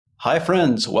Hi,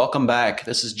 friends. Welcome back.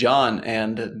 This is John,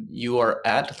 and you are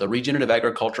at the Regenerative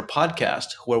Agriculture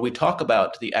Podcast, where we talk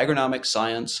about the agronomic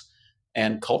science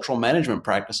and cultural management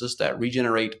practices that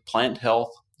regenerate plant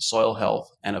health, soil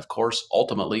health, and of course,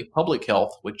 ultimately, public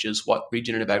health, which is what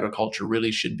regenerative agriculture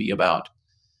really should be about.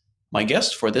 My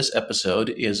guest for this episode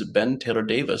is Ben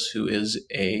Taylor-Davies, who is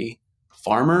a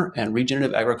farmer and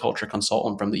regenerative agriculture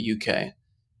consultant from the UK.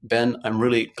 Ben, I'm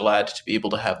really glad to be able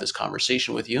to have this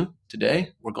conversation with you today.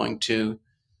 We're going to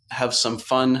have some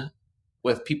fun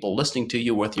with people listening to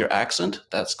you with your accent.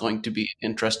 That's going to be an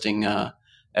interesting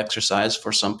exercise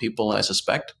for some people, I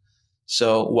suspect.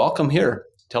 So welcome here.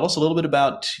 Tell us a little bit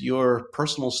about your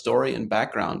personal story and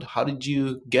background. How did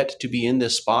you get to be in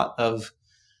this spot of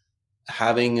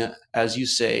having, as you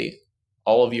say,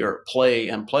 all of your play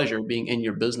and pleasure being in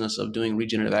your business of doing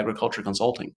regenerative agriculture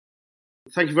consulting?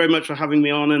 Thank you very much for having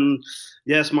me on. And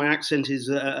yes, my accent is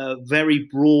a very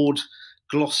broad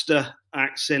Gloucester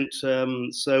accent,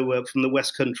 from the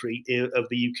West Country of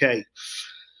the UK.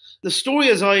 The story,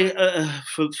 as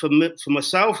for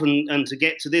myself, and to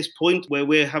get to this point where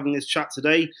we're having this chat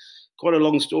today, quite a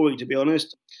long story, to be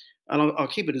honest. And I'll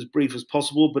keep it as brief as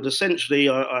possible. But essentially,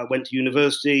 I went to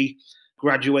university,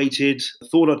 graduated,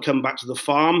 thought I'd come back to the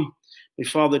farm. My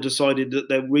father decided that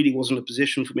there really wasn't a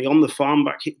position for me on the farm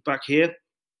back here.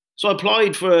 So I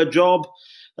applied for a job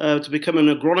to become an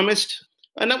agronomist.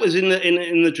 And that was in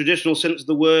the traditional sense of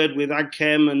the word, with ag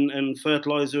chem and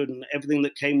fertilizer and everything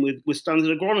that came with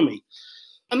standard agronomy.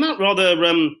 And that rather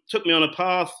took me on a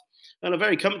path, and a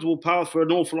very comfortable path, for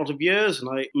an awful lot of years. And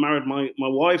I married my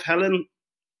wife, Helen,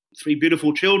 3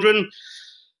 beautiful children.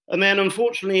 And then,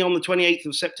 unfortunately, on the 28th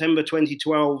of September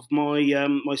 2012,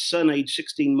 my son, aged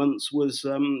 16 months, was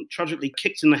tragically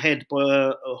kicked in the head by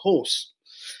a horse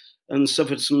and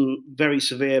suffered some very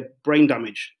severe brain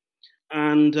damage.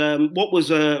 And what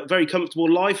was a very comfortable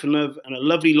life and a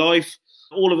lovely life,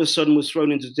 all of a sudden was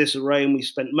thrown into disarray, and we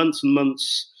spent months and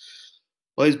months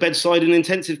by his bedside in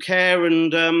intensive care,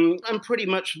 and pretty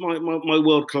much my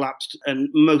world collapsed, and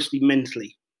mostly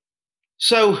mentally.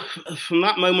 So from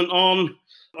that moment on,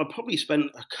 I probably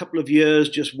spent a couple of years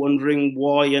just wondering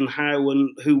why and how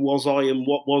and who was I and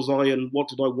what what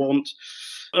did I want.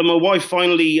 And my wife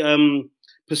finally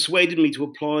persuaded me to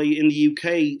apply in the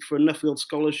UK for a Nuffield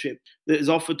Scholarship that is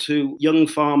offered to young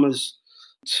farmers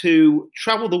to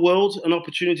travel the world, an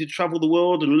opportunity to travel the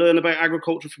world and learn about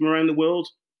agriculture from around the world.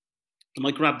 And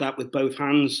I grabbed that with both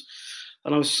hands.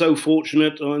 And I was so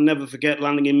fortunate. I'll never forget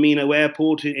landing in Mino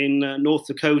Airport in North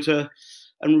Dakota,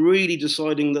 and really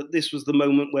deciding that this was the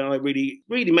moment where I really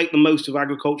make the most of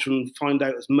agriculture and find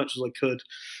out as much as I could.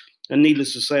 And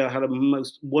needless to say, I had a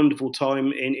most wonderful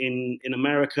time in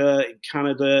America, in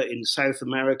Canada, in South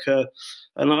America.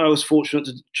 And I was fortunate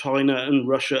to China and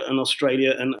Russia and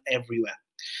Australia and everywhere.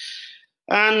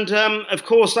 And of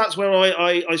course, that's where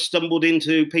I stumbled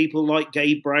into people like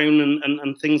Gabe Brown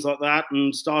and things like that,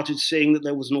 and started seeing that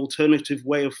there was an alternative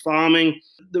way of farming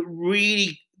that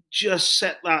really just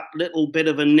set that little bit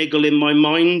of a niggle in my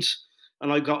mind.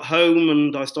 And I got home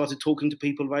and I started talking to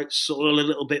people about soil a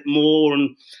little bit more.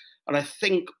 And I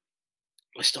think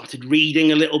I started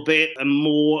reading a little bit and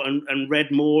more and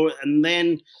read more. And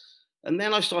then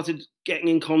I started getting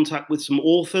in contact with some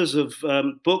authors of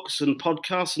books and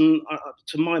podcasts. And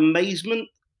to my amazement,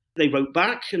 they wrote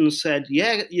back and said,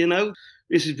 yeah,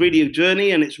 this is really a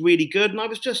journey and it's really good. And I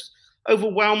was just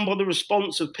overwhelmed by the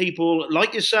response of people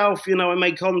like yourself. I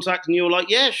made contact and you were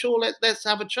like, yeah, sure, let's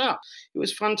have a chat. It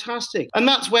was fantastic. And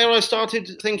that's where I started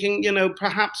thinking,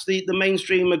 perhaps the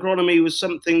mainstream agronomy was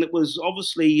something that was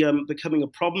obviously becoming a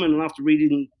problem. And after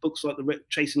reading books like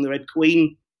Chasing the Red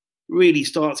Queen, really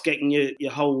starts getting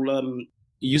your whole...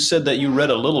 You said that you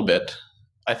read a little bit.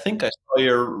 I think I saw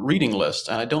your reading list,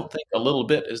 and I don't think a little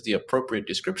bit is the appropriate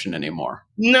description anymore.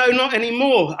 No, not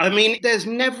anymore. I mean, there's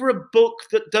never a book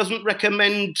that doesn't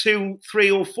recommend 2,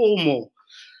 3, or 4 more.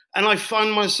 And I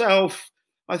find myself,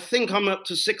 I think I'm up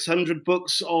to 600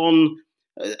 books on,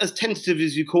 as tentative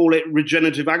as you call it,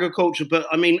 regenerative agriculture. But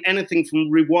I mean, anything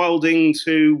from rewilding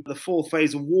to the 4th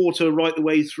phase of water, right the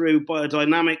way through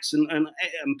biodynamics and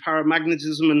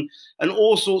paramagnetism and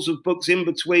all sorts of books in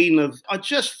between. I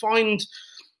just find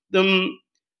them,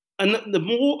 and the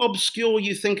more obscure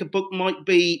you think a book might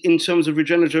be in terms of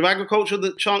regenerative agriculture,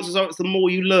 the chances are it's the more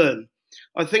you learn.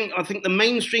 I think the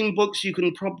mainstream books, you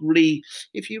can probably,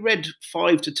 if you read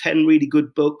 5 to 10 really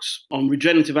good books on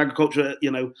regenerative agriculture,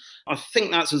 I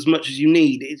think that's as much as you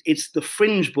need. It's the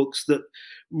fringe books that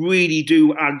really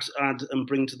do add and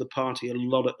bring to the party a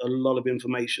lot of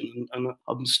information. And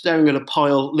I'm staring at a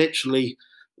pile, literally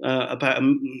about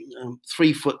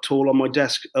 3 foot tall on my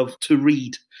desk to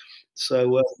read.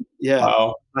 So, yeah,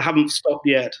 Wow. I haven't stopped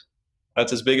yet.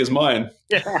 That's as big as mine.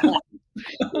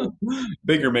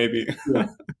 Bigger, maybe. Yeah.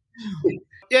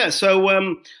 Yeah, so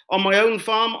on my own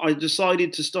farm, I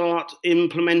decided to start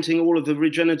implementing all of the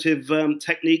regenerative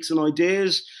techniques and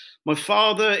ideas. My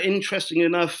father, interesting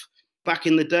enough, back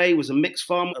in the day was a mixed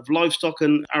farm of livestock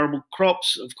and arable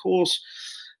crops. Of course,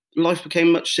 life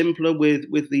became much simpler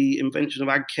with the invention of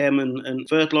ag chem and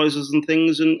fertilizers and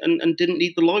things, and didn't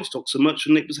need the livestock so much,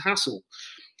 and it was hassle.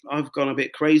 I've gone a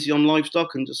bit crazy on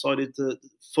livestock and decided the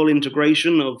full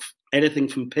integration of anything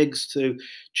from pigs to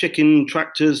chicken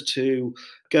tractors to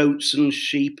goats and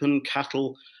sheep and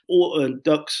cattle, or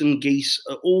ducks and geese,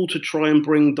 all to try and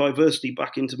bring diversity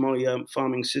back into my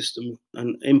farming system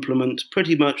and implement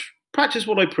pretty much practice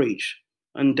what I preach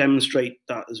and demonstrate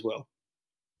that as well.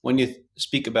 When you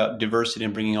speak about diversity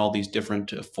and bringing all these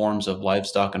different forms of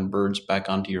livestock and birds back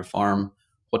onto your farm,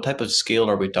 what type of scale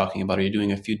are we talking about? Are you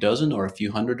doing a few dozen or a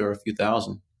few hundred or a few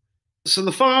thousand? So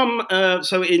the farm,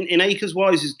 so in acres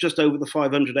wise, is just over the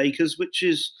 500 acres, which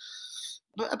is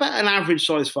about an average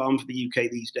size farm for the UK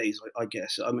these days, I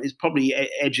guess. It's probably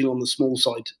edging on the small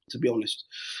side, to be honest.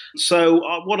 So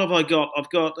what have I got? I've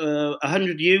got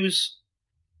 100 ewes.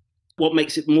 What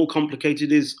makes it more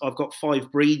complicated is I've got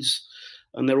 5 breeds,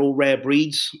 and they're all rare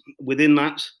breeds within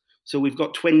that. So we've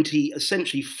got 20,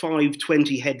 essentially 5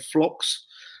 20-head flocks,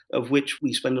 of which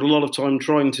we spend a lot of time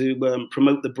trying to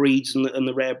promote the breeds and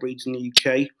the rare breeds in the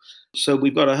UK. So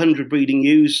we've got 100 breeding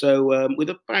ewes, so with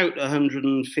about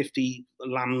 150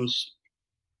 lambs.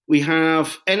 We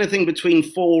have anything between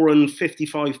 4 and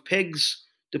 55 pigs,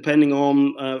 depending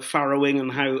on farrowing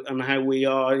and how we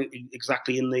are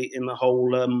exactly in the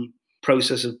whole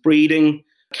process of breeding.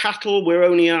 Cattle, we're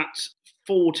only at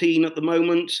 14 at the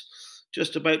moment,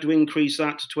 just about to increase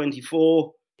that to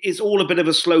 24. It's all a bit of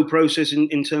a slow process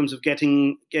in terms of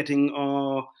getting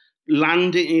our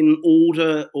land in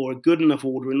order, or a good enough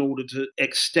order, in order to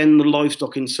extend the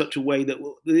livestock in such a way that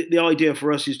the idea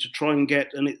for us is to try and get,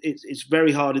 and it's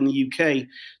very hard in the UK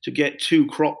to get 2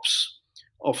 crops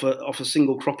off a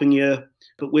single cropping year,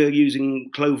 but we're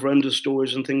using clover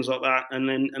understorage and things like that, and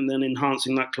then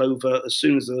enhancing that clover as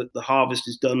soon as the harvest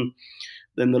is done.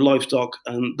 Then the livestock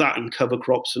and cover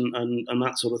crops and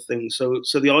that sort of thing. So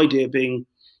the idea being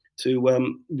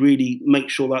to really make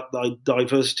sure that the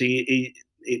diversity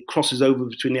it crosses over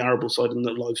between the arable side and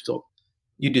the livestock.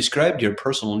 You described your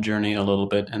personal journey a little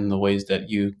bit and the ways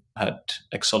that you had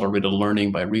accelerated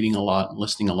learning by reading a lot and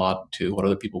listening a lot to what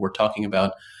other people were talking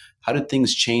about. How did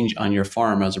things change on your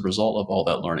farm as a result of all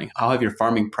that learning? How have your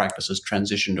farming practices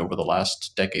transitioned over the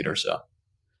last decade or so?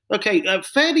 Okay,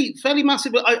 fairly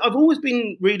massive. I've always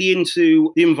been really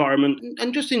into the environment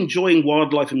and just enjoying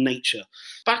wildlife and nature.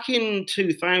 Back in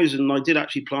 2000, I did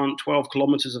actually plant 12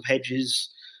 kilometres of hedges,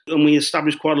 and we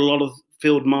established quite a lot of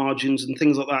field margins and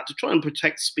things like that to try and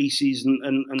protect species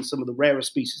and some of the rarer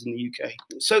species in the UK.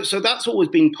 So that's always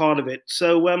been part of it.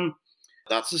 So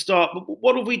that's the start. But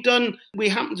what have we done? We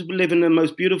happen to live in the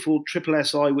most beautiful triple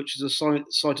SI, which is a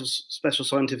site of special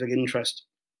scientific interest,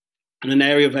 and an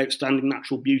area of outstanding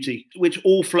natural beauty, which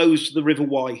all flows to the River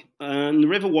Wye. And the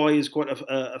River Wye is quite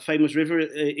a famous river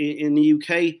in the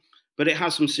UK, but it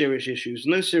has some serious issues.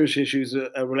 And those serious issues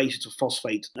are related to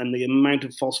phosphate, and the amount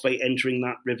of phosphate entering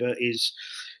that river is,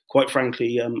 quite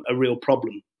frankly, a real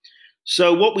problem.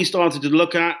 So what we started to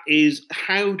look at is,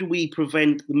 how do we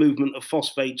prevent the movement of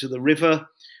phosphate to the river?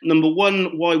 Number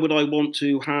one, why would I want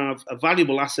to have a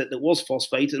valuable asset that was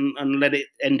phosphate and let it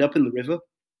end up in the river?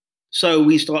 So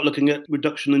we start looking at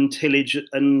reduction in tillage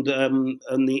and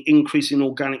the increase in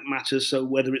organic matter. So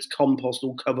whether it's compost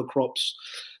or cover crops,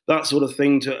 that sort of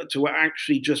thing, to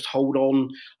actually just hold on.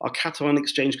 Our cation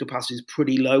exchange capacity is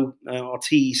pretty low. Our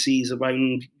TEC is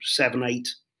around 7, 8,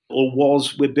 or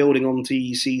was. We're building on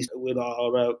TECs with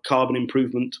our carbon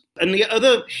improvement. And the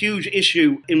other huge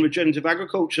issue in regenerative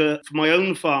agriculture for my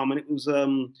own farm, and it was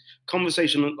a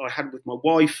conversation that I had with my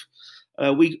wife,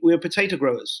 we're potato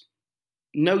growers.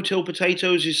 No-till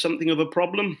potatoes is something of a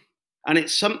problem. And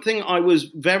it's something I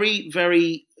was very,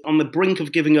 very on the brink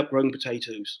of giving up growing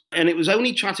potatoes. And it was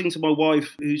only chatting to my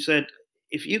wife who said,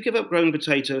 if you give up growing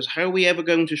potatoes, how are we ever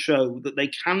going to show that they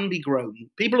can be grown?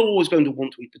 People are always going to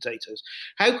want to eat potatoes.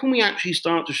 How can we actually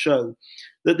start to show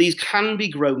that these can be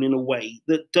grown in a way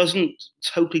that doesn't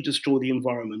totally destroy the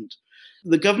environment?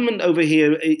 The government over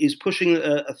here is pushing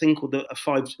a thing called a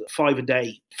five a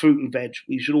day fruit and veg.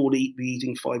 We should all be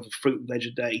eating 5 fruit and veg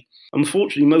a day.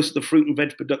 Unfortunately, most of the fruit and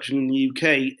veg production in the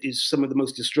UK is some of the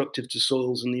most destructive to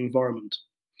soils and the environment.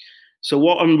 So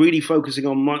what I'm really focusing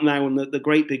on right now, and the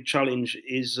great big challenge,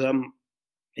 is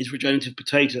regenerative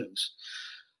potatoes.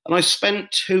 And I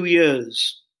spent 2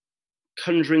 years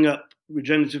conjuring up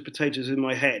regenerative potatoes in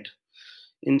my head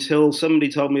until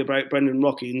somebody told me about Brendan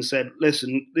Rocky and said,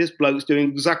 listen, this bloke's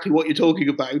doing exactly what you're talking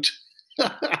about.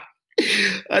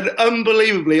 And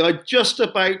unbelievably, I just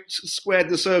about squared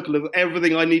the circle of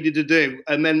everything I needed to do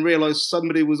and then realized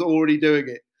somebody was already doing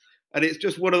it. And it's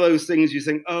just one of those things you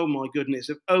think, oh my goodness,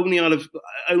 if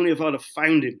I'd have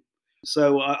found him.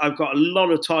 So I've got a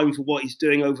lot of time for what he's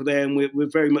doing over there, and we're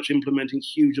very much implementing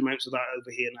huge amounts of that over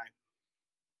here now,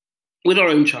 with our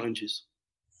own challenges.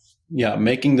 Yeah,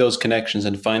 making those connections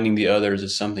and finding the others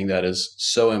is something that is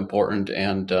so important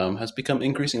and has become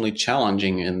increasingly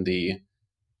challenging in the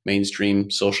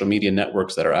mainstream social media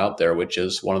networks that are out there, which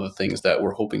is one of the things that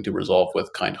we're hoping to resolve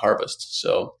with Kind Harvest.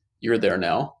 So you're there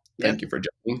now. Thank you for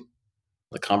joining.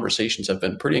 The conversations have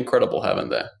been pretty incredible, haven't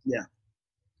they? Yeah.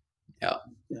 Yeah.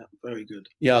 Yeah, very good.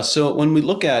 Yeah. So when we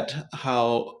look at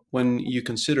when you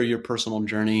consider your personal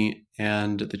journey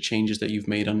and the changes that you've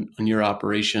made on your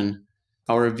operation,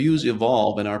 our views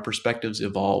evolve and our perspectives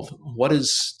evolve. What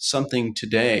is something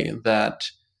today that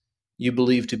you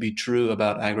believe to be true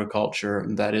about agriculture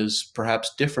that is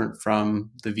perhaps different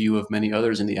from the view of many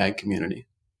others in the ag community?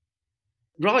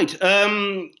 Right.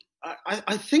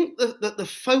 I think that the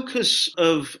focus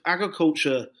of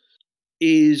agriculture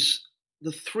is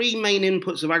the three main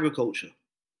inputs of agriculture: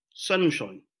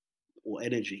 sunshine or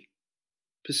energy,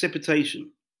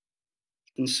 precipitation,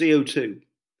 and CO2,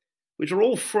 which are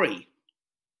all free.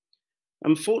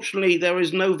 Unfortunately, there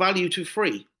is no value to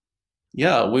free.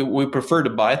 Yeah, we prefer to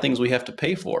buy things we have to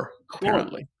pay for,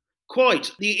 apparently.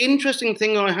 Quite. The interesting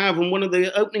thing I have, and one of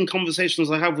the opening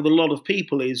conversations I have with a lot of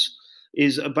people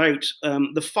is about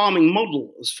the farming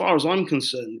model, as far as I'm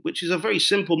concerned, which is a very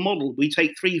simple model. We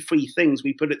take three free things,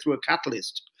 we put it through a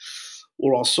catalyst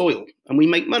or our soil, and we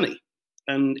make money.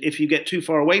 And if you get too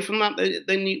far away from that,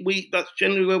 then that's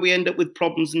generally where we end up with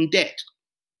problems and debt.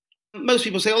 Most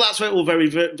people say, "Oh, that's all very,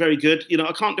 very, very good. You know,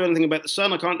 I can't do anything about the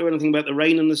sun. I can't do anything about the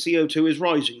rain, and the CO2 is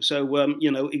rising. So,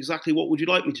 exactly what would you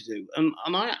like me to do?" And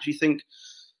I actually think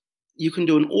you can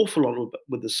do an awful lot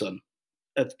with the sun,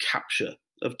 of capture,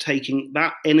 of taking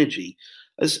that energy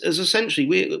as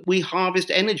essentially we harvest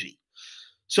energy.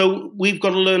 So we've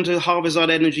got to learn to harvest that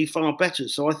energy far better.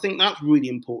 So I think that's really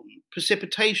important.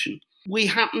 Precipitation. We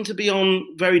happen to be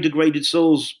on very degraded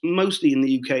soils, mostly in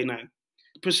the UK now.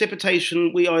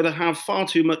 Precipitation, we either have far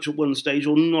too much at one stage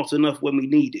or not enough when we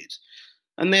need it.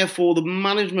 And therefore, the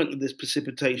management of this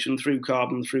precipitation through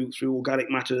carbon, through organic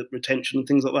matter retention and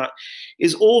things like that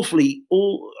is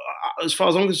as far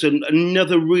as I'm concerned,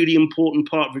 another really important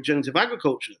part of regenerative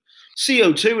agriculture.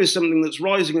 CO2 is something that's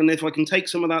rising, and if I can take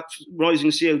some of that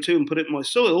rising CO2 and put it in my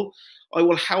soil, I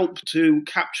will help to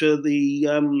capture the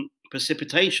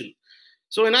precipitation.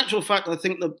 So in actual fact, I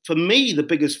think that for me, the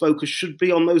biggest focus should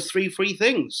be on those three free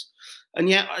things. And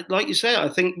yet, like you say, I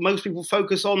think most people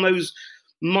focus on those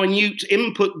minute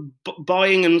input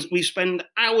buying, and we spend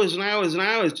hours and hours and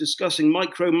hours discussing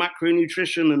micro, macro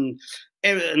nutrition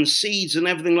and seeds and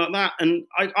everything like that. And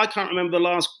I can't remember the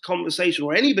last conversation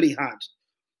or anybody had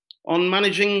on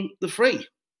managing the free.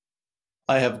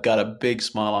 I have got a big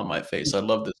smile on my face. I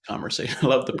love this conversation. I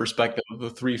love the perspective of the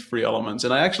three free elements.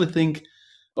 And I actually think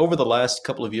over the last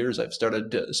couple of years, I've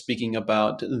started speaking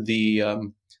about the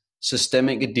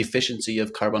systemic deficiency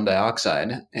of carbon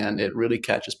dioxide. And it really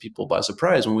catches people by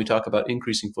surprise when we talk about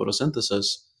increasing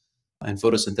photosynthesis and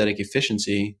photosynthetic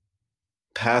efficiency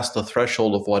past the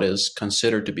threshold of what is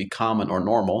considered to be common or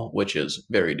normal, which is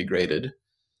very degraded.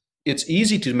 It's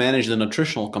easy to manage the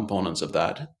nutritional components of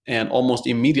that. And almost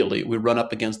immediately, we run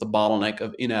up against the bottleneck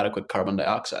of inadequate carbon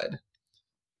dioxide.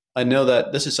 I know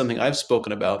that this is something I've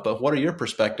spoken about, but what are your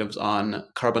perspectives on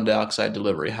carbon dioxide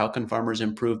delivery? How can farmers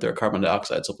improve their carbon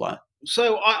dioxide supply?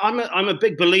 So I'm a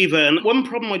big believer, and one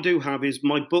problem I do have is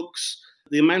my books,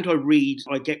 the amount I read,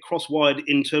 I get cross-wired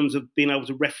in terms of being able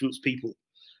to reference people.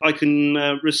 I can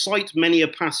recite many a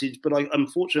passage, but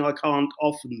unfortunately I can't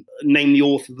often name the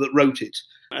author that wrote it,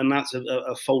 and that's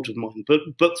a fault of mine.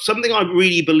 But something I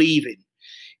really believe in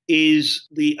is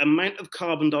the amount of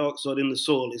carbon dioxide in the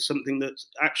soil is something that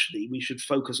actually we should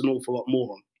focus an awful lot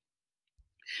more on.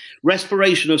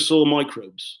 Respiration of soil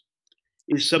microbes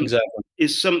is something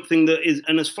that is,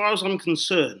 and as far as I'm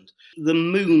concerned, the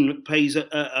moon plays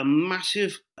a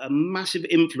massive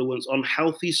influence on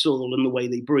healthy soil and the way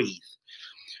they breathe.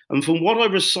 And from what I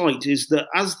recite is that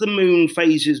as the moon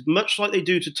phases, much like they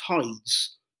do to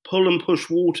tides, pull and push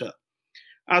water,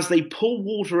 as they pull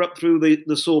water up through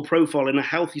the soil profile in a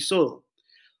healthy soil,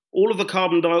 all of the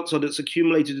carbon dioxide that's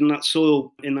accumulated in that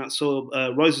soil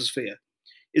rhizosphere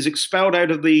is expelled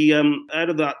out of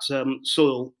that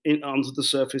soil onto the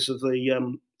surface of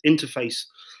the interface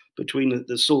between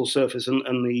the soil surface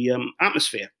and the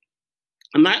atmosphere.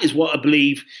 And that is what I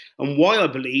believe, and why I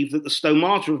believe that the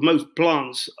stomata of most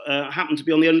plants happen to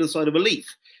be on the underside of a leaf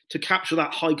to capture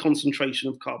that high concentration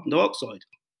of carbon dioxide.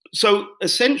 So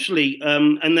essentially,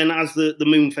 and then as the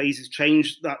moon phases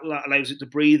change, that allows it to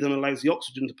breathe and allows the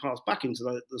oxygen to pass back into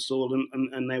the soil,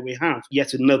 and there we have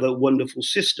yet another wonderful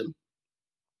system.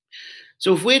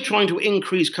 So if we're trying to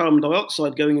increase carbon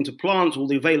dioxide going into plants, or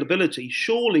the availability,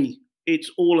 surely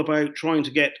it's all about trying to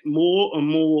get more and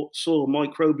more soil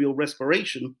microbial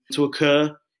respiration to occur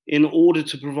in order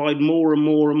to provide more and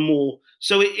more and more.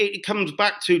 So it comes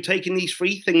back to taking these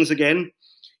three things again,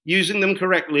 using them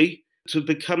correctly to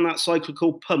become that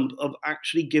cyclical pump of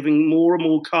actually giving more and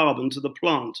more carbon to the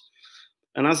plant.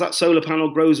 And as that solar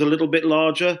panel grows a little bit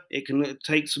larger, it can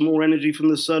take some more energy from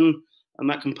the sun, and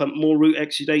that can pump more root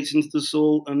exudates into the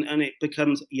soil, and it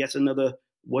becomes yet another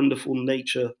wonderful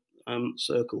nature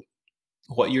circle.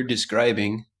 What you're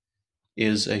describing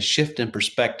is a shift in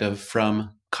perspective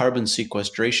from carbon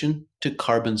sequestration to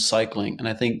carbon cycling. And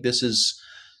I think this is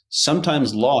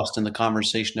sometimes lost in the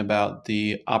conversation about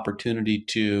the opportunity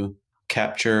to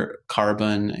capture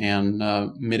carbon and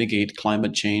mitigate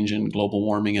climate change and global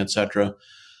warming, etc.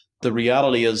 The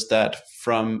reality is that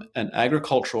from an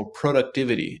agricultural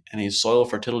productivity and a soil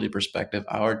fertility perspective,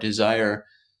 our desire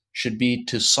should be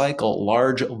to cycle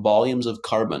large volumes of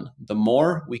carbon. The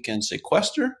more we can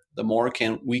sequester, the more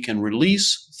we can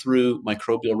release through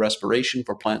microbial respiration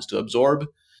for plants to absorb.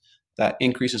 That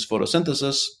increases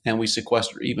photosynthesis, and we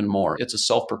sequester even more. It's a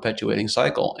self-perpetuating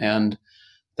cycle. And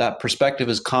that perspective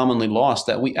is commonly lost,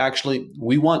 that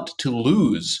we want to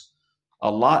lose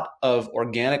a lot of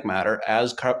organic matter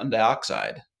as carbon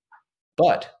dioxide,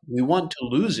 but we want to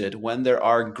lose it when there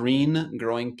are green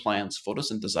growing plants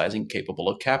photosynthesizing capable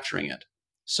of capturing it.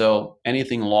 So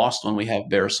anything lost when we have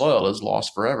bare soil is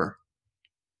lost forever.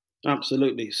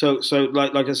 Absolutely. So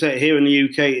like I said, here in the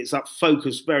UK, it's that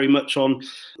focus very much on,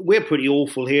 we're pretty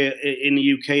awful here in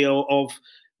the UK of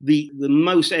the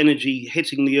most energy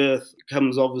hitting the earth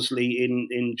comes obviously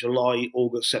in July,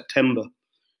 August, September,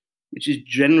 which is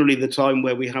generally the time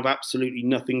where we have absolutely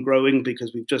nothing growing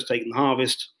because we've just taken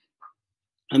harvest.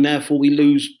 And therefore we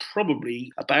lose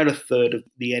probably about a third of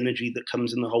the energy that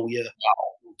comes in the whole year.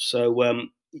 Wow. So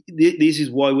this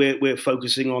is why we're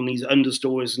focusing on these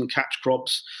understories and catch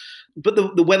crops. But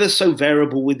the weather's so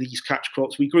variable with these catch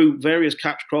crops. We grew various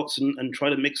catch crops and tried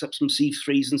to mix up some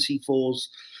C3s and C4s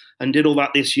and did all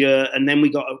that this year. And then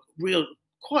we got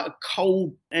quite a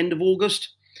cold end of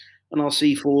August, and our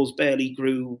C4s barely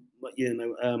grew,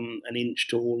 an inch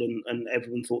tall, and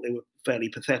everyone thought they were fairly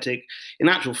pathetic. In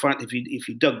actual fact, if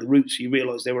you dug the roots, you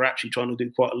realise they were actually trying to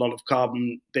do quite a lot of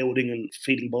carbon building and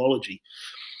feeding biology.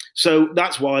 So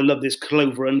that's why I love this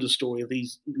clover understory of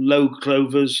these low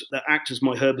clovers that act as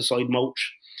my herbicide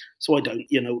mulch. So I don't,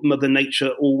 Mother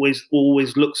Nature always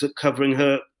looks at covering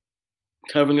her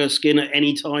skin at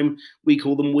any time. We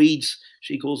call them weeds.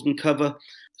 She calls them cover.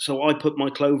 So I put my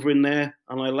clover in there,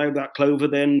 and I allow that clover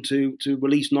then to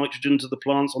release nitrogen to the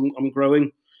plants I'm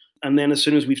growing. And then as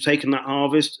soon as we've taken that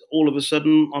harvest, all of a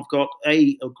sudden I've got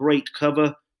a great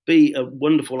cover, B, a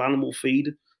wonderful animal feed,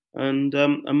 and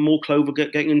more clover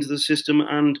getting into the system,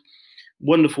 and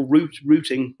wonderful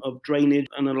rooting of drainage,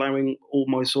 and allowing all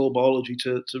my soil biology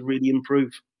to really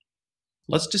improve.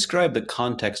 Let's describe the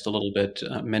context a little bit.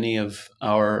 Many of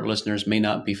our listeners may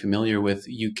not be familiar with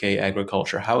UK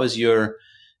agriculture. How is your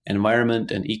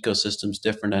environment and ecosystems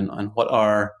different, and what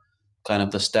are kind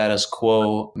of the status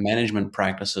quo management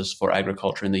practices for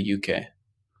agriculture in the UK?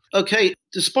 Okay,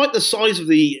 despite the size of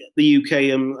the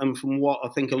UK, and from what I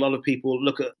think a lot of people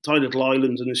look at tidal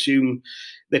islands and assume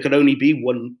there could only be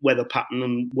one weather pattern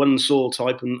and one soil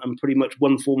type and pretty much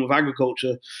one form of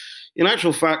agriculture, in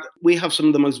actual fact, we have some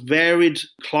of the most varied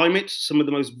climates, some of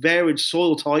the most varied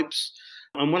soil types.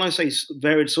 And when I say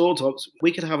varied soil types,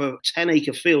 we could have a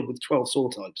 10-acre field with 12 soil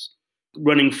types,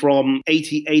 running from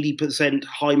 80%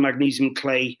 high magnesium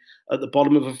clay at the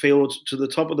bottom of a field to the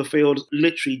top of the field,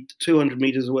 literally 200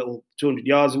 meters away or 200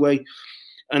 yards away.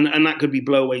 And that could be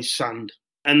blowaway sand.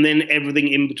 And then everything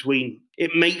in between.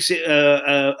 It makes it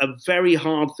a very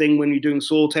hard thing when you're doing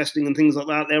soil testing and things like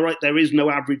that. There is no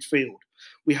average field.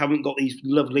 We haven't got these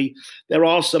lovely. There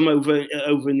are some over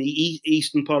in the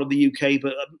eastern part of the UK,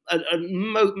 but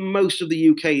most of the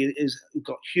UK is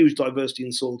got huge diversity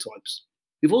in soil types.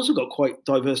 We've also got quite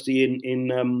diversity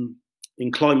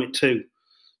in climate too.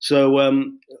 So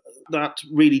that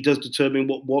really does determine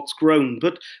what's grown.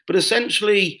 But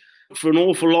essentially, for an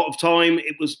awful lot of time,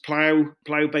 it was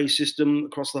plough-based system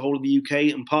across the whole of the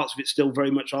UK, and parts of it still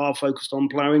very much are focused on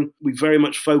ploughing. We very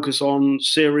much focus on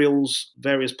cereals,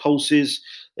 various pulses.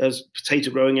 There's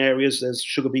potato growing areas, there's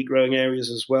sugar beet growing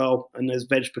areas as well, and there's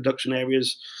veg production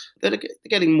areas that are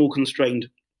getting more constrained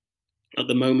at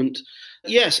the moment.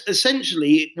 Yes,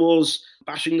 essentially it was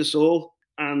bashing the soil.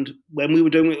 And when we were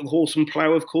doing it with horse and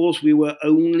plough, of course, we were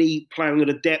only ploughing at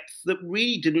a depth that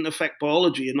really didn't affect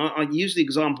biology. And I use the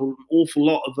example an awful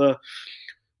lot of,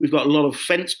 we've got a lot of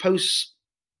fence posts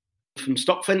from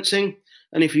stock fencing.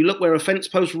 And if you look where a fence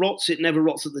post rots, it never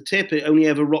rots at the tip. It only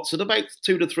ever rots at about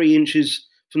 2 to 3 inches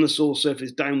from the soil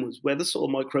surface downwards, where the soil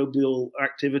microbial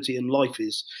activity and life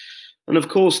is. And of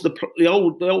course, the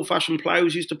old-fashioned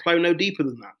ploughs used to plough no deeper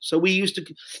than that. So they used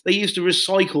to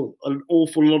recycle an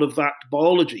awful lot of that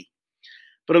biology.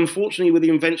 But unfortunately, with the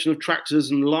invention of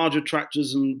tractors and larger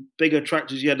tractors and bigger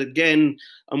tractors yet again,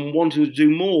 and wanting to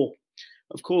do more,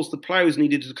 of course, the ploughs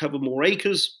needed to cover more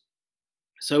acres.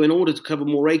 So in order to cover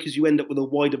more acres, you end up with a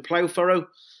wider plough furrow.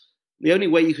 The only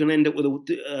way you can end up with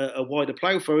a wider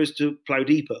plough furrow is to plough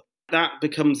deeper. That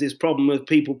becomes this problem of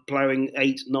people ploughing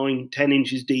 8, 9, 10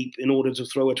 inches deep in order to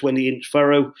throw a 20-inch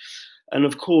furrow. And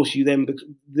of course, you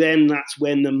then that's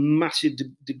when the massive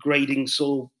degrading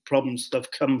soil problems have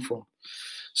come from.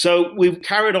 So we've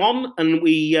carried on, and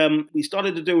we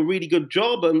started to do a really good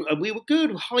job, and we were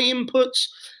good, high inputs,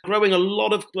 growing a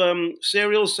lot of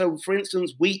cereals. So, for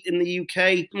instance, wheat in the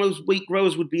UK, most wheat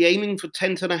growers would be aiming for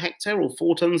 10 tonne a hectare or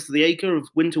 4 tonnes to the acre of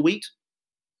winter wheat.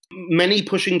 Many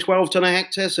pushing 12 tonne a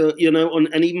hectare, so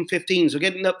and even 15, so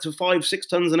getting up to 5, 6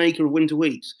 tonnes an acre of winter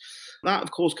wheat. That,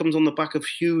 of course, comes on the back of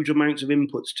huge amounts of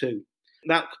inputs too.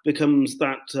 That becomes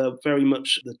very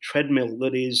much the treadmill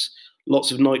that is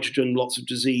lots of nitrogen, lots of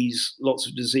disease,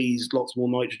 lots more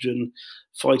nitrogen,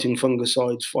 fighting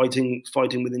fungicides,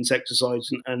 fighting with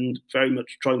insecticides, and very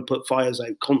much trying to put fires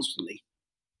out constantly.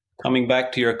 Coming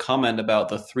back to your comment about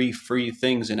the 3 free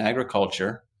things in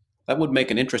agriculture, that would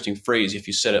make an interesting phrase if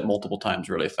you said it multiple times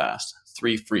really fast.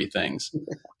 3 free things.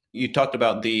 You talked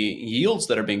about the yields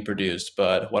that are being produced,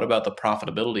 but what about the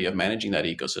profitability of managing that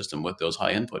ecosystem with those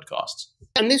high input costs?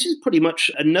 And this is pretty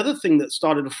much another thing that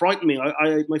started to frighten me.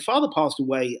 My father passed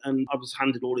away, and I was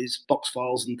handed all his box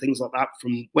files and things like that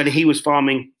from when he was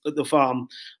farming at the farm.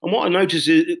 And what I noticed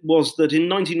was that in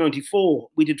 1994,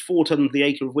 we did 4 tonnes the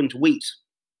acre of winter wheat,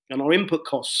 and our input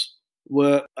costs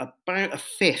were about a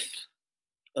fifth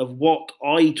of what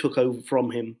I took over from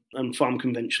him and farmed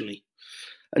conventionally.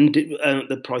 And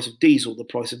the price of diesel, the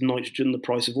price of nitrogen, the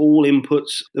price of all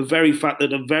inputs, the very fact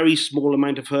that a very small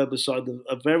amount of herbicide,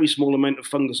 a very small amount of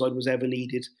fungicide was ever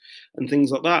needed, and things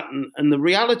like that. And the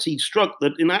reality struck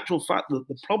that in actual fact that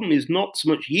the problem is not so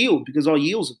much yield, because our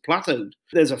yields have plateaued.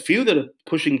 There's a few that are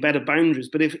pushing better boundaries,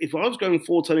 but if I was going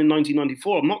 4 tonne in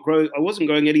 1994, I wasn't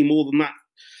going any more than that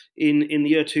in the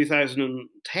year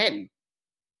 2010.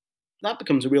 That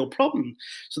becomes a real problem.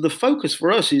 So the focus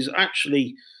for us is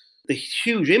actually the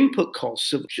huge input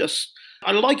costs of just.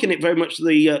 I liken it very much to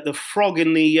the frog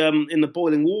in the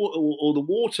boiling water or the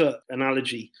water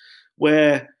analogy,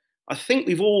 where I think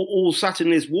we've all sat in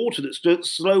this water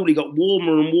that's slowly got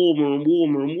warmer and warmer and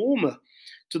warmer and warmer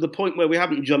to the point where we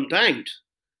haven't jumped out.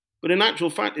 But in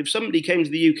actual fact, if somebody came to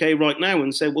the UK right now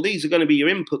and said, well, these are going to be your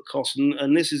input costs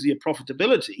and this is your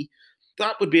profitability,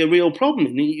 that would be a real problem.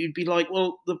 And you'd be like,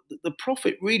 well, the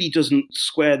profit really doesn't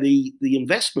square the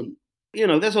investment.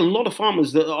 There's a lot of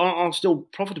farmers that are still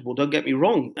profitable, don't get me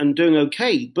wrong, and doing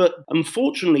okay. But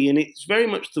unfortunately, and it's very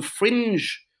much the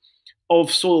fringe of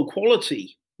soil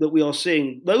quality that we are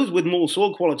seeing, those with more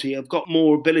soil quality have got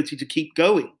more ability to keep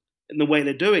going in the way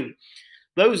they're doing.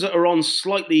 Those that are on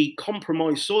slightly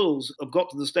compromised soils have got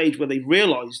to the stage where they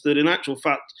realise that in actual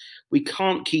fact, we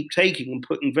can't keep taking and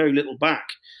putting very little back.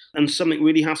 And something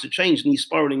really has to change. And these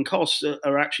spiralling costs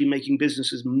are actually making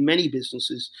many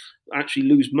businesses, actually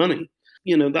lose money.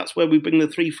 That's where we bring the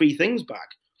 3 free things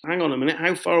back. Hang on a minute,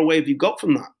 how far away have you got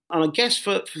from that? And I guess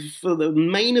for the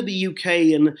main of the UK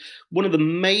and one of the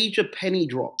major penny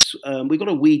drops, we got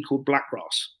a weed called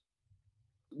blackgrass.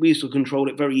 We used to control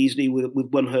it very easily with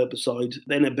one herbicide.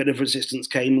 Then a bit of resistance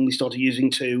came and we started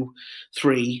using 2,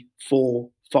 3, 4,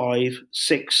 5,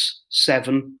 6,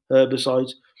 7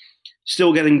 herbicides,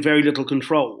 still getting very little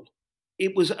control.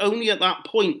 It was only at that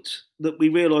point that we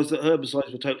realised that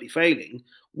herbicides were totally failing.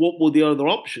 What were the other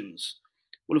options?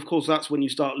 Well, of course, that's when you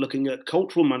start looking at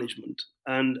cultural management.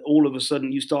 And all of a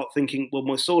sudden you start thinking, well,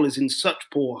 my soil is in such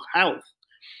poor health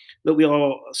that we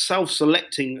are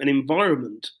self-selecting an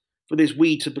environment for this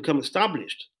weed to become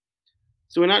established.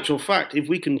 So in actual fact, if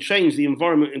we can change the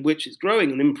environment in which it's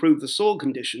growing and improve the soil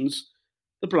conditions,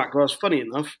 the blackgrass, funny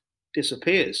enough,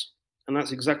 disappears. And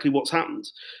that's exactly what's happened.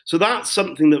 So that's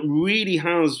something that really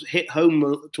has hit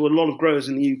home to a lot of growers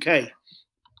in the UK.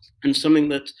 and something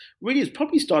that really has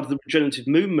probably started the regenerative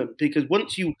movement, because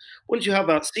once you have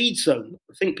that seed sown,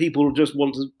 I think people just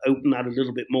want to open that a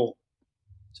little bit more.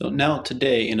 So now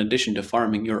today, in addition to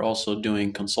farming, you're also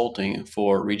doing consulting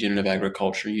for regenerative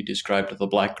agriculture. You described the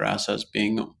blackgrass as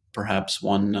being perhaps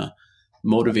one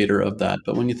motivator of that.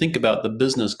 But when you think about the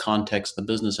business context, the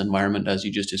business environment, as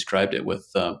you just described it, with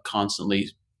constantly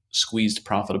squeezed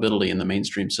profitability in the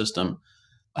mainstream system,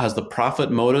 has the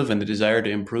profit motive and the desire to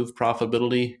improve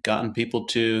profitability gotten people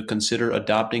to consider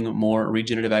adopting more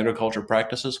regenerative agriculture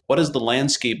practices? What does the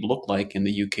landscape look like in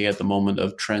the UK at the moment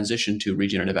of transition to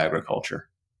regenerative agriculture?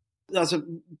 That's a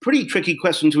pretty tricky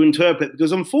question to interpret,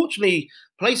 because unfortunately,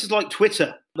 places like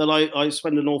Twitter, that I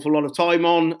spend an awful lot of time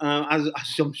on, as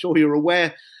I'm sure you're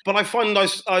aware, but I find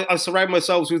I surround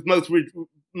myself with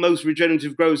most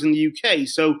regenerative growers in the UK.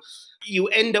 So you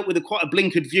end up with quite a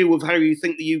blinkered view of how you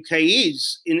think the UK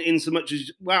is, in so much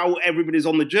as, wow, everybody's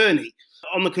on the journey.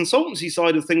 On the consultancy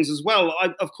side of things as well,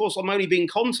 of course, I'm only being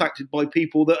contacted by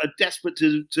people that are desperate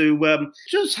to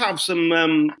just have some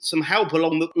help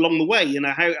along the way. You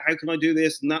know, how can I do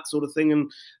this and that sort of thing,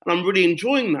 and I'm really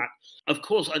enjoying that. Of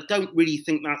course, I don't really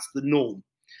think that's the norm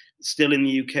still in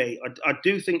the UK. I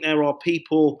do think there are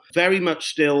people very much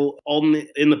still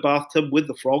in the bathtub with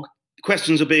the frog.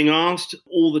 Questions are being asked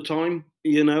all the time.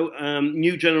 You know,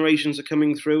 new generations are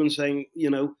coming through and saying,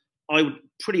 you know, I would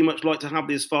pretty much like to have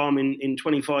this farm in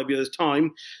 25 years'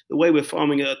 time. The way we're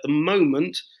farming it at the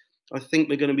moment, I think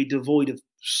we're going to be devoid of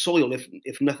soil,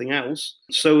 if nothing else.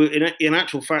 So in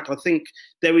actual fact, I think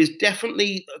there is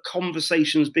definitely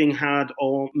conversations being had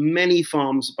on many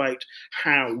farms about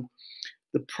how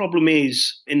the problem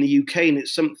is in the UK, and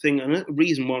it's something, and a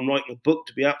reason why I'm writing a book,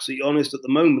 to be absolutely honest, at the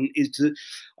moment,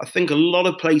 I think a lot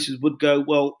of places would go,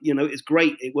 well, you know, it's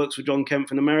great, it works for John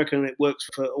Kempf in America, and it works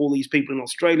for all these people in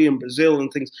Australia and Brazil and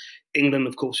things. England,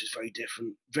 of course, is very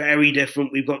different, very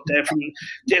different. We've got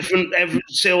different every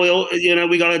soil, you know,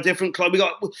 we got a different clay.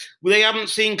 They haven't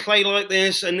seen clay like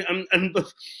this, and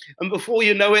before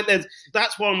you know it,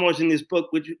 that's why I'm writing this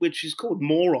book, which is called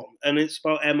Moron, and it's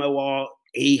spelled MORE-ON,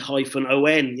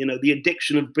 you know, the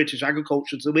addiction of British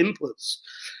agriculture to inputs.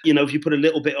 You know, if you put a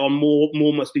little bit on, more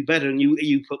must be better, and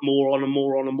you put more on and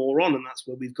more on and more on, and that's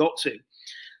where we've got to.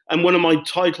 And one of my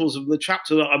titles of the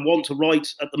chapter that I want to write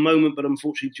at the moment, but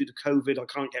unfortunately due to COVID, I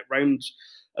can't get round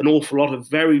an awful lot of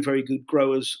very, very good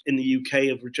growers in the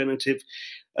UK of regenerative.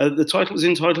 The title is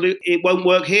entitled "It Won't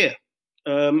Work Here."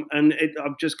 I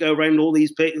just go around all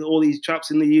these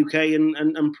chaps in the UK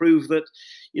and prove that,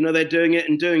 you know, they're doing it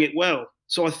and doing it well.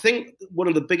 So I think one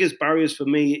of the biggest barriers for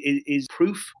me is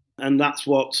proof, and that's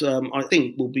what I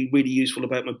think will be really useful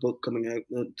about my book coming out.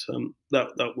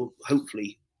 That will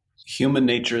hopefully. Human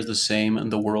nature is the same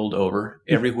the world over.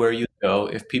 Everywhere you go,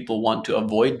 if people want to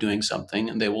avoid doing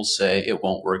something, they will say it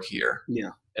won't work here.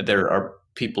 Yeah. There are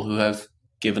people who have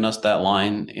given us that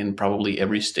line in probably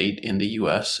every state in the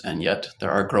US, and yet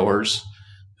there are growers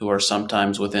who are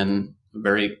sometimes within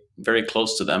very, very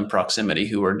close to them proximity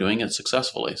who are doing it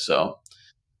successfully. So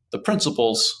the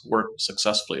principles work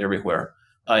successfully everywhere.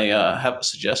 I have a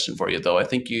suggestion for you, though. I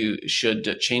think you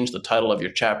should change the title of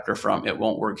your chapter from "It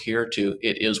Won't Work Here" to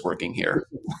 "It Is Working Here."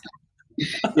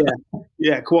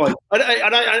 Yeah, quite.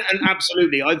 And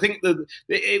absolutely, I think that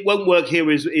 "It Won't Work Here"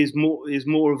 is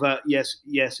more of a yes,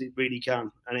 it really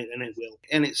can, and it will,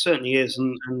 and it certainly is,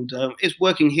 and it's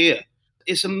working here.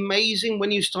 It's amazing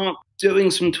when you start doing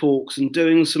some talks and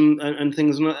doing some and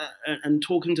things and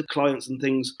talking to clients and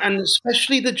things, and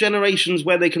especially the generations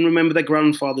where they can remember their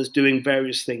grandfathers doing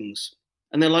various things,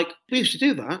 and they're like, "We used to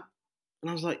do that,"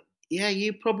 and I was like, "Yeah,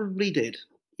 you probably did.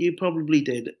 You probably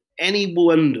did. Any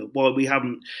wonder why we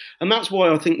haven't?" And that's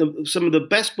why I think that some of the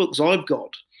best books I've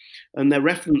got, and their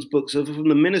reference books, are from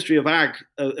the Ministry of Ag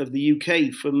of the UK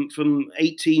from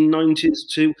 1890s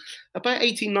to about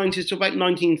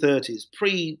 1930s,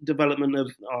 pre-development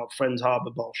of our friends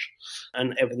Haber-Bosch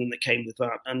and everything that came with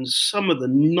that. And some of the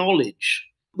knowledge.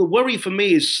 The worry for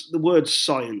me is the word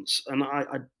science, and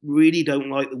I really don't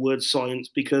like the word science,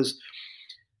 because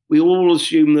we all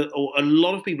assume that, or a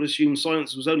lot of people assume,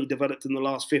 science was only developed in the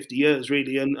last 50 years,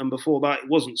 really, and before that it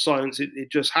wasn't science, it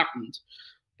just happened.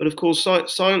 But of course,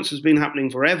 science has been happening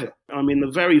forever. I mean,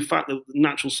 the very fact that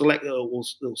natural or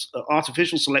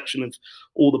artificial selection of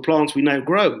all the plants we now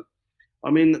grow,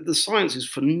 I mean, the science is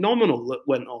phenomenal that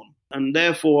went on. And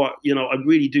therefore, you know, I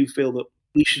really do feel that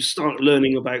we should start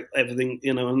learning about everything,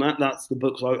 you know, and that's the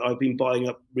books I've been buying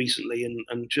up recently,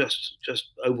 and just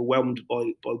overwhelmed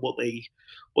by what they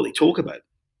talk about.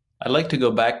 I'd like to go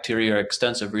back to your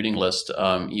extensive reading list.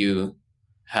 You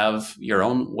have your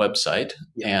own website,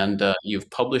 and you've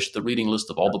published the reading list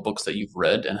of all the books that you've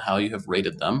read and how you have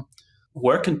rated them.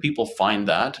 Where can people find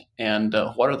that, and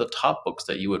what are the top books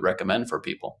that you would recommend for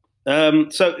people?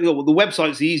 So the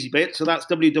website's the easy bit. So that's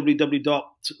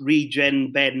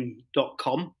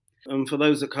www.regenben.com. And for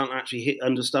those that can't actually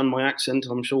understand my accent,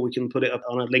 I'm sure we can put it up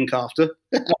on a link after.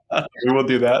 We will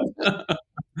do that.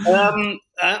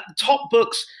 Top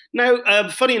books. Now,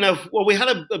 funny enough, well, we had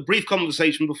a brief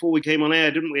conversation before we came on air,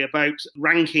 didn't we, about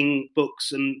ranking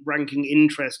books and ranking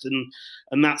interest and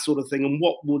that sort of thing, and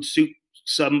what would suit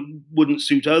some, wouldn't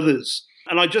suit others.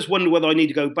 And I just wonder whether I need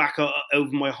to go back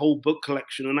over my whole book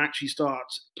collection and actually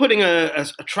start putting a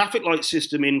traffic light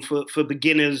system in for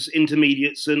beginners,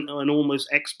 intermediates, and almost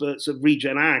experts of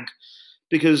regen ag,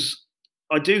 because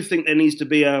I do think there needs to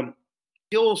be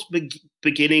you're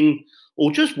beginning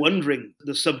or just wondering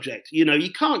the subject. You know,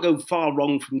 you can't go far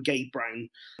wrong from Gabe Brown.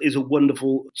 Is a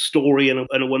wonderful story and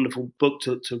a wonderful book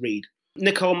to read.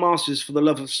 Nicole Masters' For the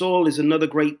Love of Soil is another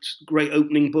great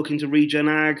opening book into regen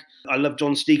ag. I love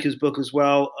John Steaker's book as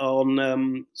well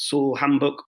on Soil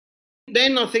Handbook.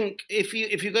 Then I think if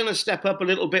you're going to step up a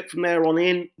little bit from there on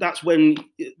in, that's when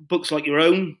books like your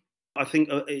own, I think,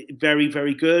 are very,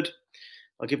 very good.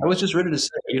 I was just ready to say,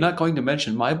 you're not going to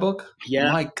mention my book?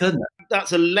 Yeah. My goodness.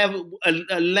 That's a level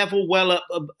well up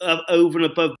over and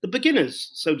above the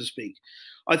beginners, so to speak.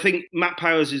 I think Matt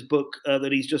Powers' book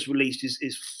that he's just released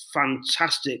is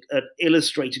fantastic at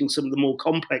illustrating some of the more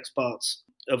complex parts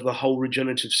of the whole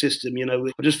regenerative system. You know,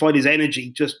 I just find his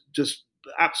energy just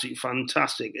absolutely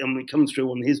fantastic, and it comes through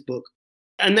on his book.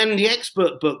 And then the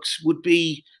expert books would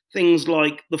be things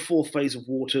like The Fourth Phase of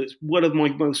Water. It's one of my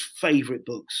most favourite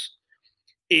books.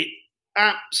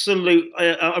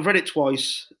 I've read it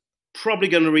twice, probably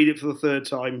going to read it for the third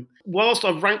time. Whilst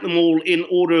I've ranked them all in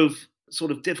order of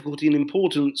sort of difficulty and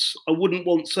importance, I wouldn't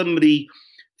want somebody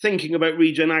thinking about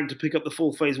regen ag to pick up The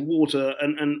Fourth Phase of Water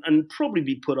and probably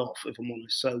be put off, if I'm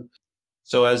honest.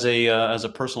 So as a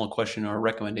personal question or a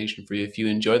recommendation for you, if you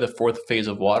enjoy The Fourth Phase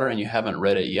of Water and you haven't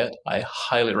read it yet, I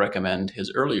highly recommend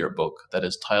his earlier book that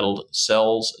is titled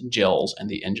Cells, Gels, and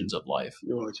the Engines of Life.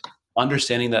 Right.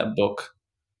 Understanding that book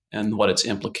and what its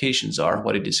implications are,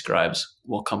 what it describes,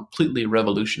 will completely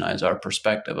revolutionize our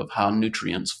perspective of how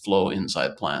nutrients flow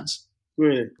inside plants.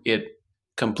 Really? It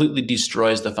completely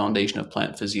destroys the foundation of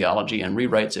plant physiology and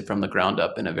rewrites it from the ground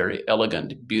up in a very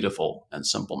elegant, beautiful, and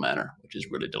simple manner, which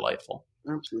is really delightful.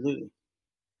 Absolutely.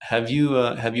 Have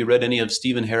you read any of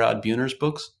Stephen Herod Buhner's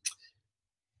books?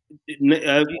 Give me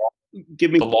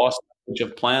The Lost Language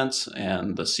of Plants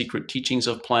and The Secret Teachings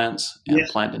of Plants and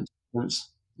Plant Intelligence.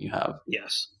 You have?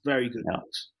 Yes, very good. Yeah.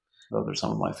 Those are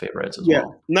some of my favorites as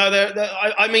well. No,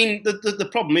 I mean, the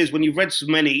problem is when you've read so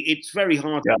many, it's very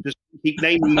hard to just keep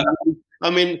naming them. I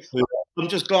mean, I'm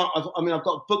just glad. I've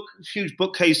got a huge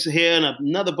bookcase here and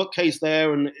another bookcase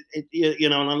there, and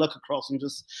and I look across and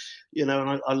just, and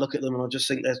I look at them and I just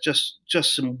think there's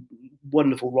just some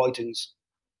wonderful writings.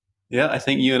 Yeah, I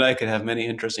think you and I could have many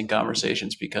interesting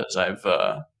conversations because I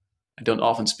don't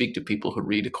often speak to people who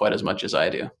read quite as much as I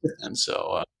do, and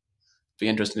so it'd be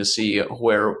interesting to see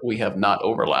where we have not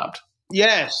overlapped.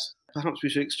 Yes, perhaps we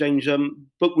should exchange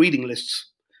book reading lists.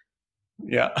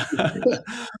 Yeah.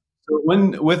 So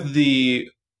with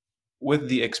the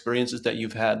experiences that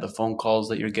you've had, the phone calls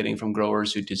that you're getting from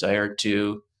growers who desire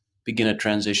to begin a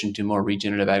transition to more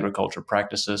regenerative agriculture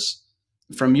practices,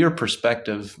 from your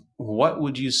perspective, what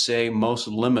would you say most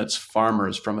limits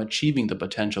farmers from achieving the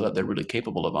potential that they're really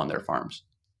capable of on their farms?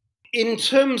 In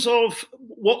terms of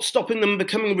what's stopping them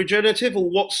becoming regenerative, or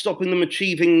what's stopping them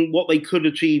achieving what they could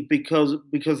achieve because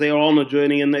they are on a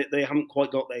journey and they haven't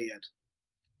quite got there yet?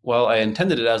 Well, I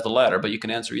intended it as the latter, but you can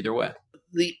answer either way.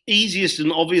 The easiest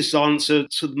and obvious answer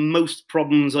to most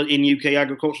problems in UK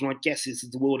agriculture, and I guess this is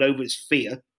the world over, is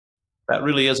fear. That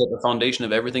really is at the foundation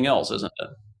of everything else, isn't it?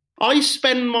 I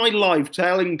spend my life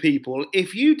telling people,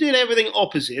 if you did everything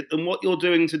opposite than what you're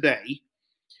doing today,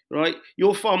 right,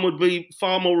 your farm would be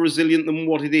far more resilient than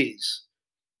what it is.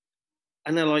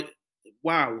 And they're like,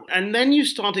 wow. And then you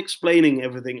start explaining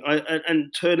everything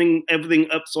and turning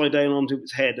everything upside down onto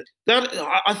its head. That,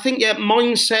 I think,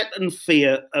 mindset and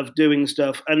fear of doing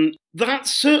stuff. And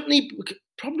that's certainly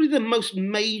probably the most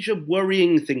major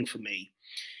worrying thing for me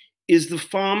is the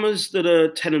farmers that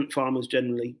are tenant farmers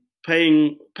generally,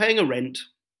 paying a rent,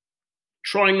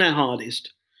 trying their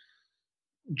hardest,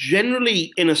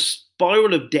 generally in a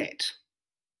spiral of debt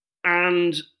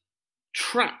and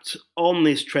trapped on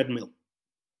this treadmill.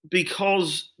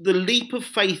 Because the leap of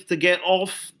faith to get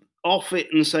off it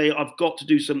and say, I've got to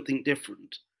do something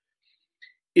different,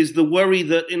 is the worry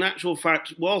that in actual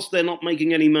fact, whilst they're not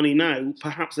making any money now,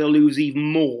 perhaps they'll lose even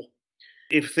more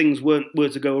if things were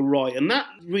to go awry. And that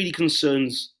really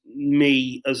concerns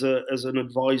me as an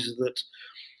advisor, that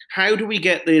how do we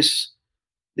get this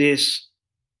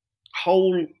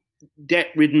whole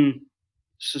debt-ridden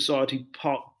society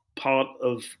part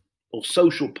of, or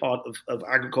social part of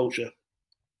agriculture,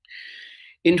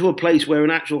 into a place where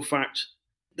in actual fact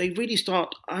they really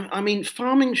start. I mean,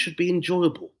 farming should be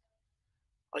enjoyable.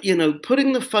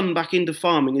 Putting the fun back into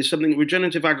farming is something that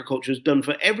regenerative agriculture has done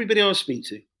for everybody I speak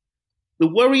to. The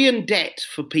worry and debt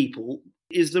for people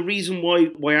is the reason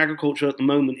why agriculture at the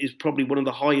moment is probably one of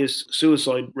the highest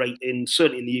suicide rate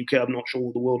certainly in the UK. I'm not sure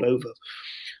all the world over.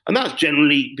 And that's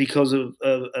generally because of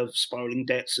spiraling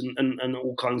debts and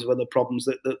all kinds of other problems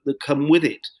that come with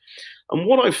it. And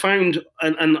what I found,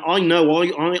 and I know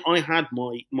I had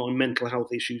my mental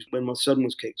health issues when my son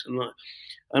was kicked,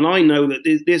 and I know that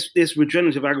this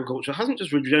regenerative agriculture hasn't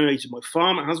just regenerated my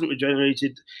farm,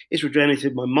 it's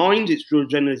regenerated my mind, it's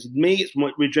regenerated me, it's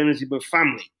regenerated my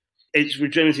family, it's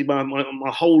regenerated my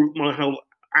whole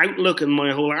outlook and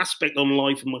my whole aspect on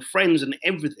life and my friends and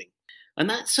everything. And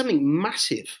that's something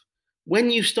massive. When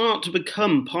you start to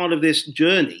become part of this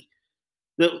journey,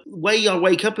 the way I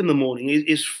wake up in the morning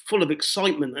is full of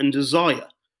excitement and desire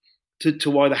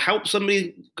to either help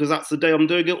somebody, because that's the day I'm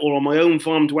doing it, or on my own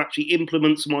farm to actually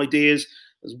implement some ideas,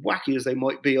 as wacky as they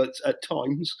might be at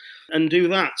times, and do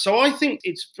that. So I think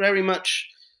it's very much,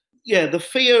 the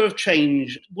fear of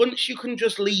change. Once you can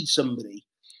just lead somebody,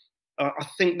 I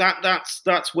think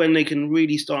that's when they can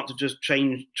really start to just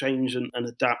change and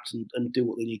adapt and do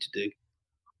what they need to do.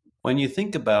 When you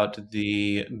think about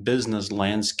the business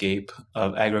landscape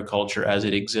of agriculture as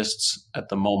it exists at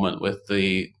the moment, with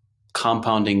the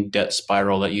compounding debt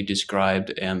spiral that you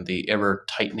described and the ever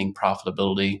tightening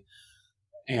profitability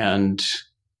and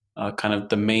kind of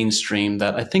the mainstream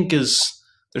that I think there's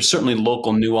certainly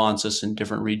local nuances in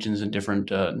different regions and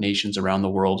different nations around the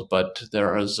world, but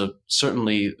there is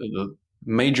certainly the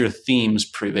major themes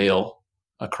prevail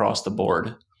across the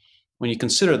board. When you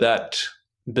consider that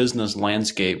business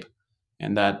landscape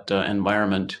and that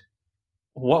environment,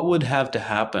 what would have to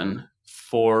happen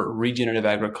for regenerative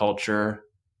agriculture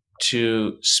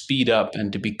to speed up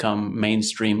and to become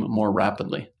mainstream more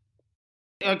rapidly?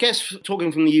 I guess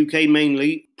talking from the UK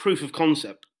mainly, proof of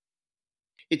concept.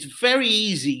 It's very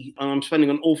easy, and I'm spending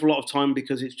an awful lot of time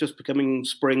because it's just becoming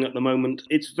spring at the moment.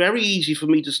 It's very easy for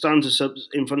me to stand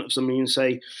in front of somebody and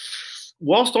say,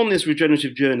 whilst on this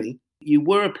regenerative journey, you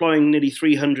were applying nearly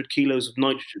 300 kilos of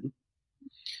nitrogen.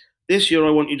 This year,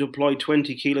 I want you to apply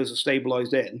 20 kilos of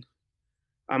stabilized N,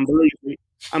 and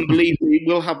believe me,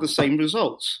 we'll have the same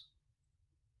results.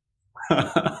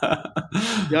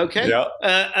 Okay? Yeah.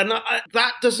 And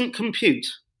that doesn't compute.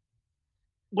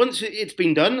 Once it's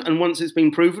been done and once it's been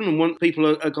proven and once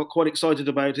people got quite excited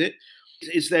about it,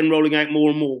 it's then rolling out more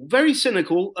and more. Very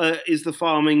cynical is the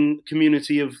farming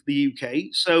community of the UK.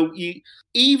 So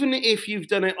even if you've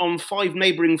done it on 5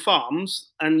 neighbouring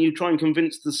farms and you try and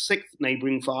convince the 6th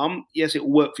neighbouring farm, yes, it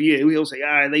will work for you. He'll say,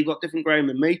 they've got different ground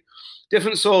than me,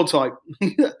 different soil type.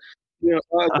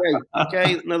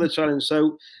 Okay, another challenge.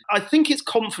 So I think it's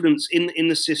confidence in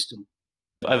the system.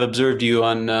 I've observed you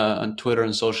on Twitter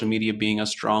and social media being a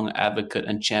strong advocate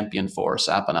and champion for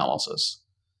SAP analysis.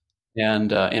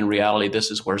 And in reality,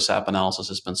 this is where SAP analysis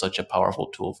has been such a powerful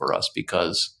tool for us,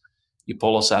 because you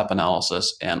pull a SAP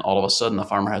analysis and all of a sudden the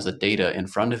farmer has the data in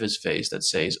front of his face that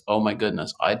says, oh my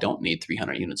goodness, I don't need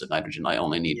 300 units of nitrogen. I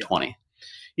only need 20.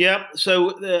 Yeah.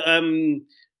 So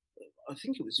I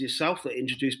think it was yourself that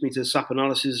introduced me to SAP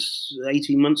analysis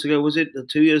 18 months ago, was it?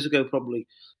 2 years ago, probably.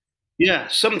 Yeah,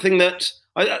 something that,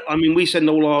 I mean, we send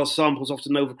all our samples off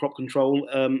to Nova Crop Control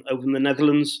over in the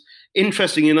Netherlands.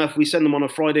 Interesting enough, we send them on a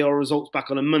Friday, our results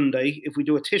back on a Monday. If we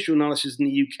do a tissue analysis in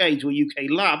the UK to a UK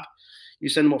lab, you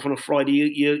send them off on a Friday,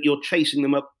 you're chasing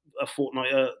them up a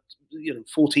fortnight,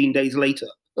 14 days later.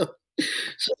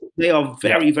 So they are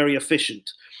very, very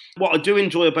efficient. What I do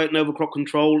enjoy about Nova Crop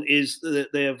Control is that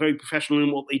they're very professional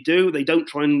in what they do. They don't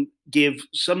try and give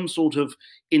some sort of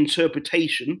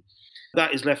interpretation.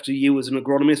 That is left to you as an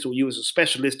agronomist or you as a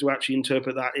specialist to actually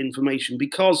interpret that information.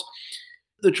 Because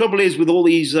the trouble is with all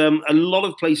these, a lot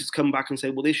of places come back and say,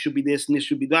 well, this should be this and this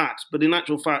should be that. But in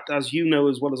actual fact, as you know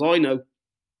as well as I know,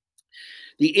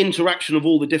 the interaction of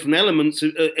all the different elements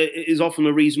is often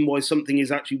a reason why something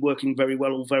is actually working very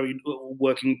well or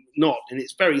working not. And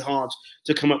it's very hard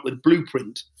to come up with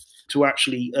blueprint to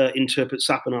actually interpret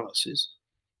SAP analysis.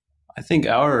 I think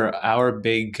our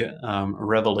big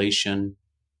revelation,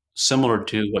 similar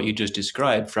to what you just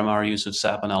described from our use of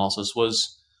SAP analysis,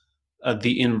 was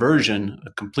the inversion,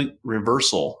 a complete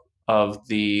reversal of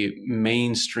the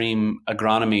mainstream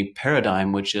agronomy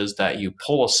paradigm, which is that you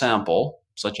pull a sample,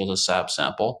 such as a sap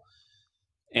sample,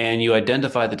 and you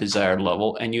identify the desired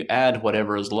level and you add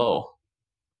whatever is low.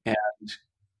 And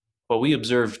what we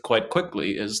observed quite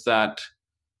quickly is that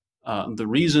the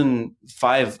reason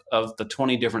 5 of the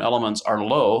 20 different elements are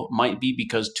low might be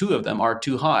because 2 of them are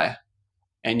too high.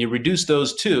 And you reduce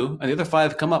those 2, and the other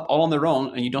 5 come up all on their own,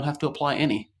 and you don't have to apply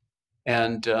any.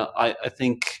 And I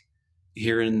think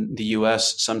here in the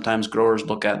US, sometimes growers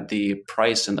look at the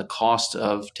price and the cost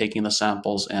of taking the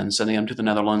samples and sending them to the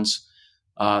Netherlands.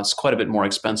 It's quite a bit more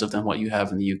expensive than what you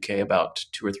have in the UK, about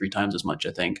 2 or 3 times as much,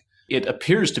 I think. It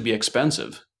appears to be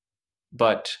expensive,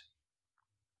 but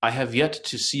I have yet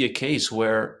to see a case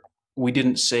where we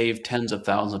didn't save tens of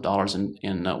thousands of dollars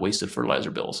in wasted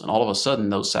fertilizer bills. And all of a sudden,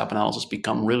 those SAP analysis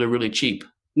become really, really cheap.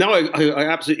 No, I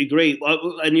absolutely agree.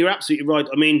 And you're absolutely right.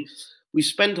 I mean, we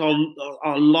spent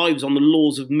our lives on the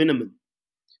laws of minimum.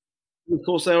 Of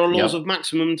course, there are laws of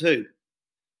maximum too.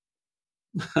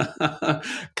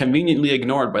 Conveniently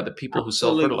ignored by the people who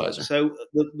sell fertilizer. So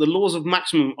the laws of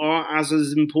maximum are as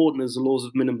important as the laws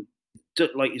of minimum.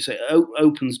 Like you say, it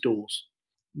opens doors.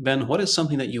 Ben, what is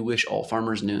something that you wish all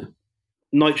farmers knew?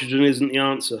 Nitrogen isn't the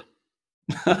answer.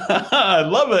 I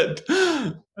love it.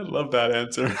 I love that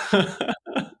answer.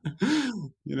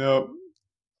 You know,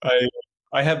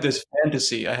 I have this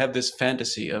fantasy. I have this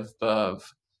fantasy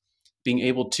of being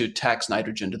able to tax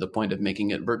nitrogen to the point of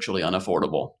making it virtually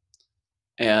unaffordable.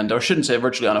 And, or I shouldn't say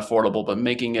virtually unaffordable, but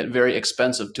making it very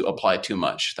expensive to apply too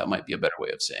much. That might be a better way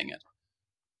of saying it.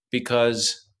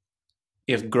 Because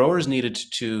if growers needed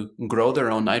to grow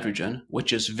their own nitrogen,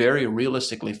 which is very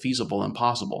realistically feasible and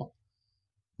possible,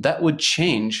 that would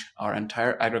change our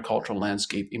entire agricultural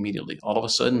landscape immediately. All of a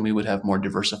sudden, we would have more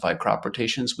diversified crop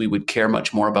rotations. We would care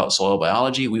much more about soil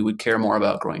biology. We would care more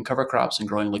about growing cover crops and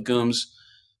growing legumes.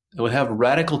 It would have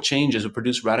radical changes, would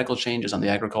produce radical changes on the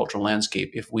agricultural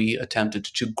landscape if we attempted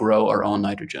to grow our own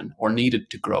nitrogen or needed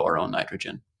to grow our own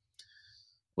nitrogen,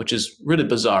 which is really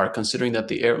bizarre considering that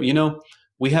the air,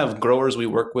 we have growers we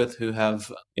work with who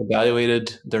have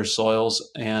evaluated their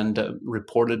soils and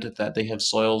reported that they have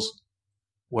soils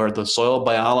where the soil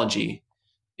biology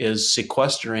is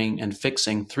sequestering and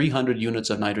fixing 300 units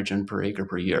of nitrogen per acre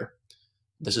per year.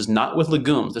 This is not with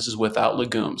legumes. This is without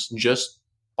legumes, just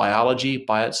biology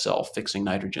by itself fixing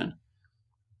nitrogen.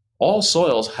 All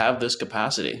soils have this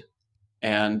capacity,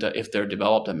 and if they're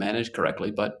developed and managed correctly,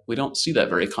 but we don't see that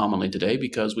very commonly today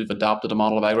because we've adopted a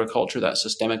model of agriculture that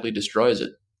systemically destroys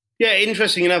it. Yeah,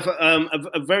 interesting enough,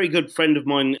 a very good friend of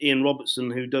mine, Ian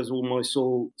Robertson, who does all my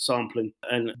soil sampling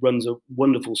and runs a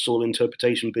wonderful soil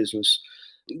interpretation business.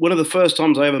 One of the first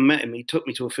times I ever met him, he took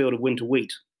me to a field of winter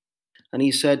wheat. And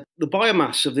he said, the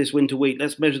biomass of this winter wheat,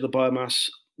 let's measure the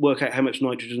biomass, work out how much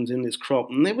nitrogen's in this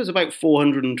crop. And there was about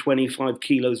 425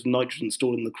 kilos of nitrogen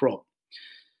stored in the crop.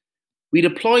 We'd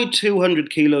applied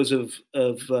 200 kilos of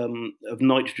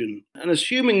nitrogen. And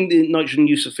assuming the nitrogen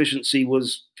use efficiency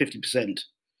was 50%,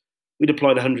 we'd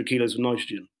applied 100 kilos of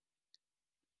nitrogen.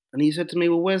 And he said to me,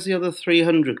 well, where's the other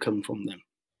 300 come from then?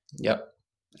 Yep,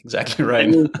 exactly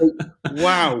right.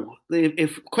 Wow. The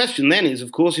question then is,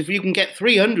 of course, if you can get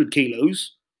 300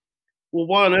 kilos, well,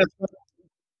 why on earth?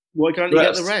 Why can't you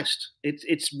get the rest?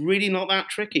 It's really not that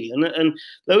tricky. And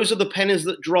those are the pennies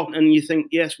that drop, and you think,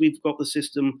 yes, we've got the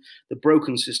system, the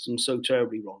broken system, so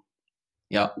terribly wrong.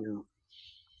 Yeah.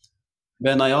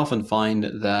 Ben, I often find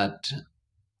that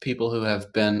people who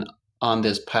have been on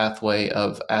this pathway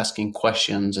of asking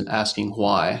questions and asking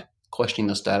why, questioning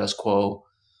the status quo,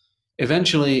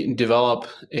 eventually develop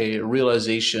a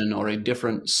realization or a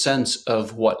different sense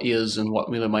of what is and what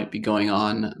really might be going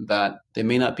on that they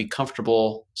may not be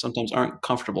comfortable, sometimes aren't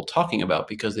comfortable talking about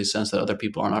because they sense that other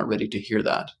people are not ready to hear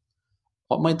that.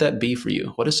 What might that be for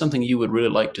you? What is something you would really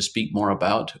like to speak more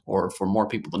about or for more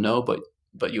people to know,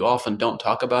 but you often don't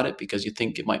talk about it because you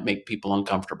think it might make people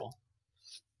uncomfortable?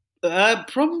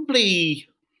 Probably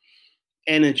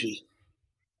energy.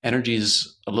 Energy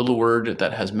is a little word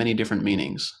that has many different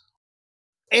meanings.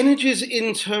 Energy is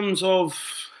in terms of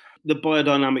the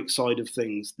biodynamic side of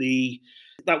things.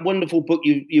 That wonderful book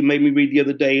you made me read the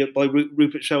other day by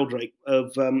Rupert Sheldrake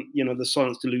of the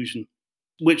Science Delusion,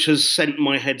 which has sent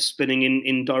my head spinning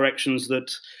in directions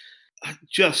that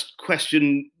just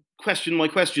question my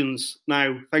questions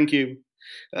now. Thank you.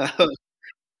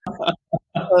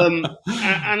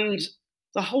 And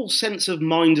the whole sense of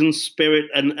mind and spirit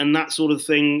and that sort of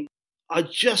thing, I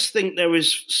just think there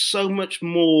is so much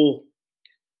more.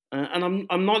 And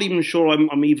I'm not even sure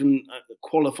I'm even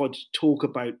qualified to talk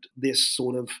about this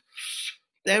sort of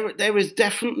there is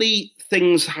definitely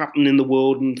things happen in the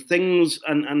world, and things,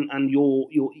 and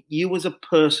you as a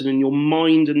person and your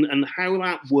mind, and how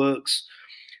that works,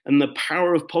 and the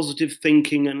power of positive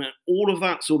thinking, and all of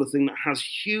that sort of thing that has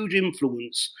huge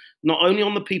influence not only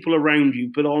on the people around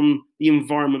you but on the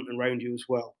environment around you as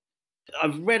well.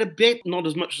 I've read a bit, not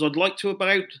as much as I'd like to,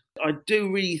 about. I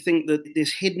do really think that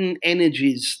there's hidden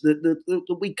energies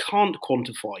that we can't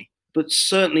quantify, but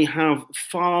certainly have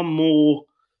far more.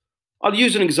 I'll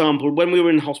use an example. When we were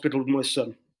in hospital with my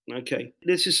son, okay,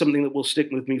 this is something that will stick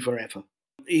with me forever.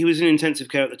 He was in intensive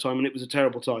care at the time, and it was a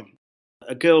terrible time.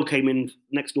 A girl came in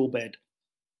next door bed,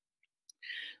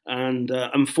 and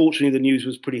unfortunately, the news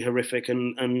was pretty horrific,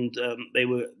 and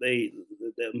they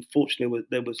unfortunately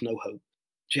there was no hope.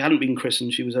 She hadn't been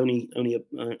christened; she was only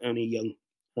young,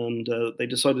 and they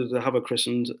decided to have her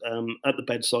christened at the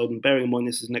bedside. And bearing in mind,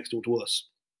 this is next door to us.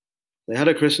 They had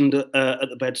her christened at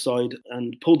the bedside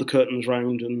and pulled the curtains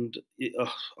round, and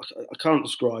I can't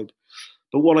describe.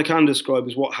 But what I can describe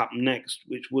is what happened next,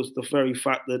 which was the very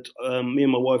fact that me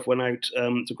and my wife went out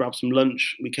to grab some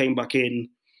lunch. We came back in,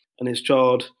 and his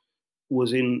child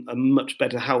was in a much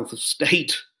better health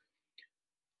state.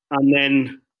 And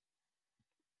then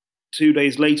 2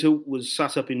 days later was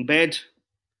sat up in bed.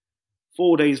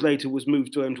 4 days later was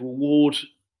moved into a ward.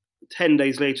 10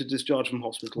 days later discharged from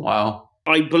hospital. Wow.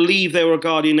 I believe there are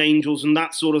guardian angels and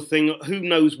that sort of thing. Who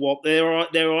knows what? There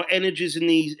are energies in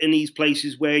these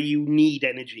places where you need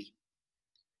energy.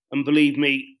 And believe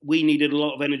me, we needed a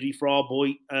lot of energy for our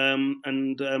boy,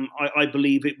 and I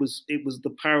believe it was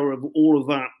the power of all of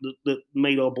that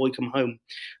made our boy come home.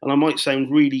 And I might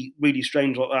sound really, really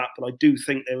strange like that, but I do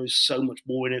think there is so much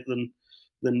more in it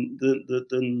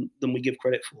than we give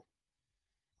credit for.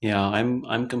 Yeah,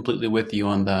 I'm completely with you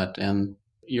on that. And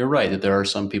you're right that there are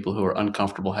some people who are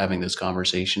uncomfortable having this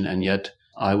conversation, and yet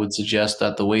I would suggest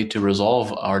that the way to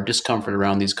resolve our discomfort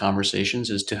around these conversations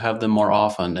is to have them more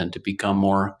often and to become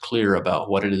more clear about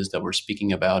what it is that we're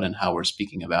speaking about and how we're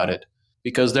speaking about it.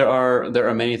 Because there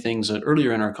are many things that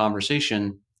earlier in our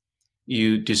conversation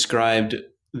you described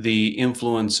the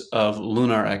influence of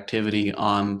lunar activity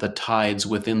on the tides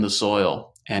within the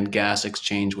soil and gas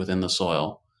exchange within the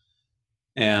soil.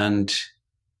 And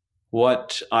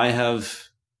what I have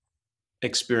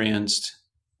experienced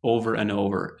over and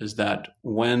over is that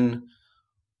when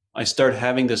I start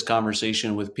having this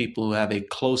conversation with people who have a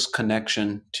close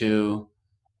connection to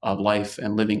life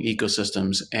and living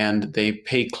ecosystems, and they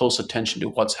pay close attention to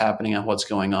what's happening and what's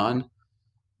going on,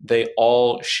 they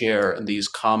all share these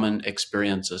common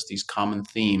experiences, these common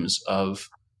themes of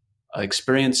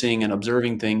experiencing and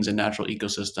observing things in natural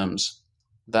ecosystems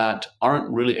that aren't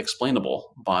really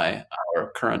explainable by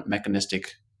our current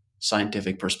mechanistic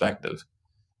scientific perspective.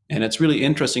 And it's really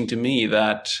interesting to me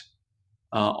that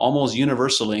almost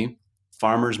universally,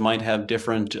 farmers might have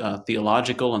different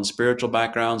theological and spiritual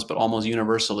backgrounds, but almost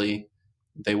universally,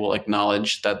 they will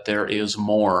acknowledge that there is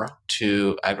more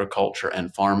to agriculture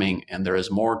and farming, and there is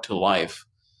more to life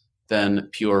than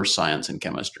pure science and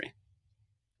chemistry.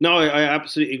 No, I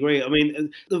absolutely agree. I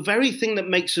mean, the very thing that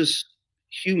makes us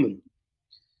human,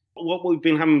 what we've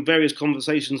been having various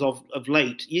conversations of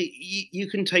late, you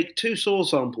can take two soil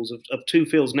samples of two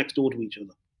fields next door to each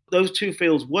other. Those two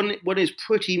fields, one is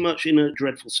pretty much in a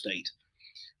dreadful state,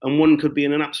 and one could be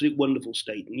in an absolute wonderful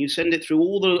state. And you send it through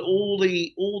all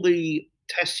the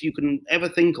tests you can ever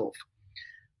think of,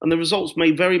 and the results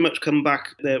may very much come back.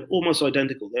 They're almost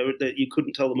identical. You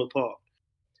couldn't tell them apart.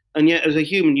 And yet, as a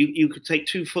human, you could take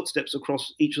two footsteps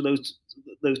across each of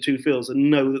those two fields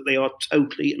and know that they are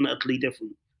totally and utterly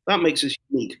different. That makes us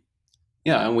unique.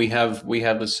 Yeah, and we have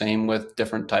the same with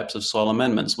different types of soil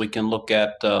amendments. We can look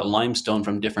at limestone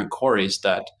from different quarries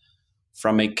that,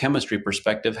 from a chemistry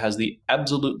perspective, has the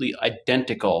absolutely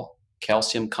identical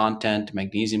calcium content,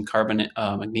 magnesium content,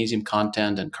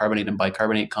 and carbonate and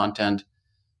bicarbonate content.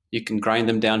 You can grind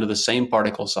them down to the same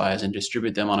particle size and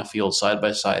distribute them on a field side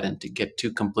by side, and to get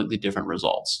two completely different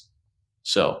results.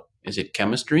 So, is it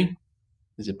chemistry?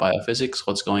 Is it biophysics?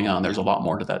 What's going on? There's a lot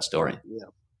more to that story. Yeah.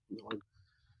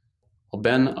 Well,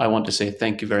 Ben, I want to say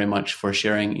thank you very much for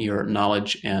sharing your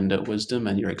knowledge and wisdom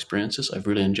and your experiences. I've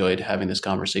really enjoyed having this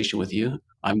conversation with you.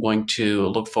 I'm going to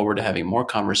look forward to having more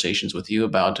conversations with you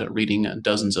about reading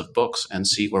dozens of books and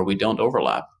see where we don't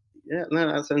overlap. Yeah,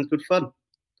 no, that sounds good fun.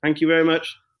 Thank you very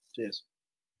much. Cheers.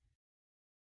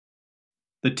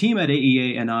 The team at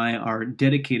AEA and I are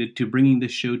dedicated to bringing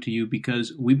this show to you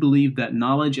because we believe that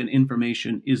knowledge and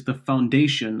information is the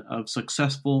foundation of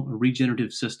successful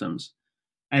regenerative systems.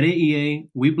 At AEA,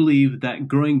 we believe that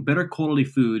growing better quality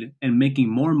food and making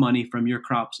more money from your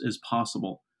crops is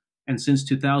possible. And since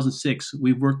 2006,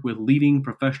 we've worked with leading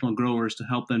professional growers to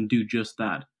help them do just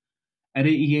that. At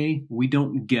AEA, we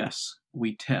don't guess,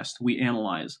 we test, we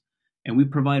analyze, and we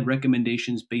provide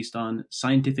recommendations based on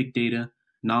scientific data,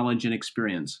 knowledge, and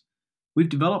experience. We've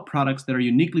developed products that are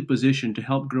uniquely positioned to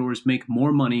help growers make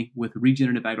more money with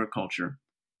regenerative agriculture.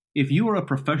 If you are a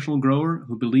professional grower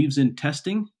who believes in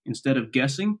testing instead of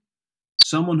guessing,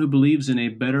 someone who believes in a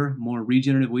better, more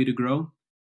regenerative way to grow,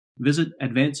 visit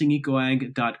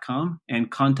advancingecoag.com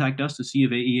and contact us to see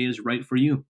if AEA is right for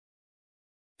you.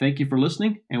 Thank you for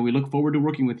listening, and we look forward to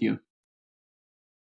working with you.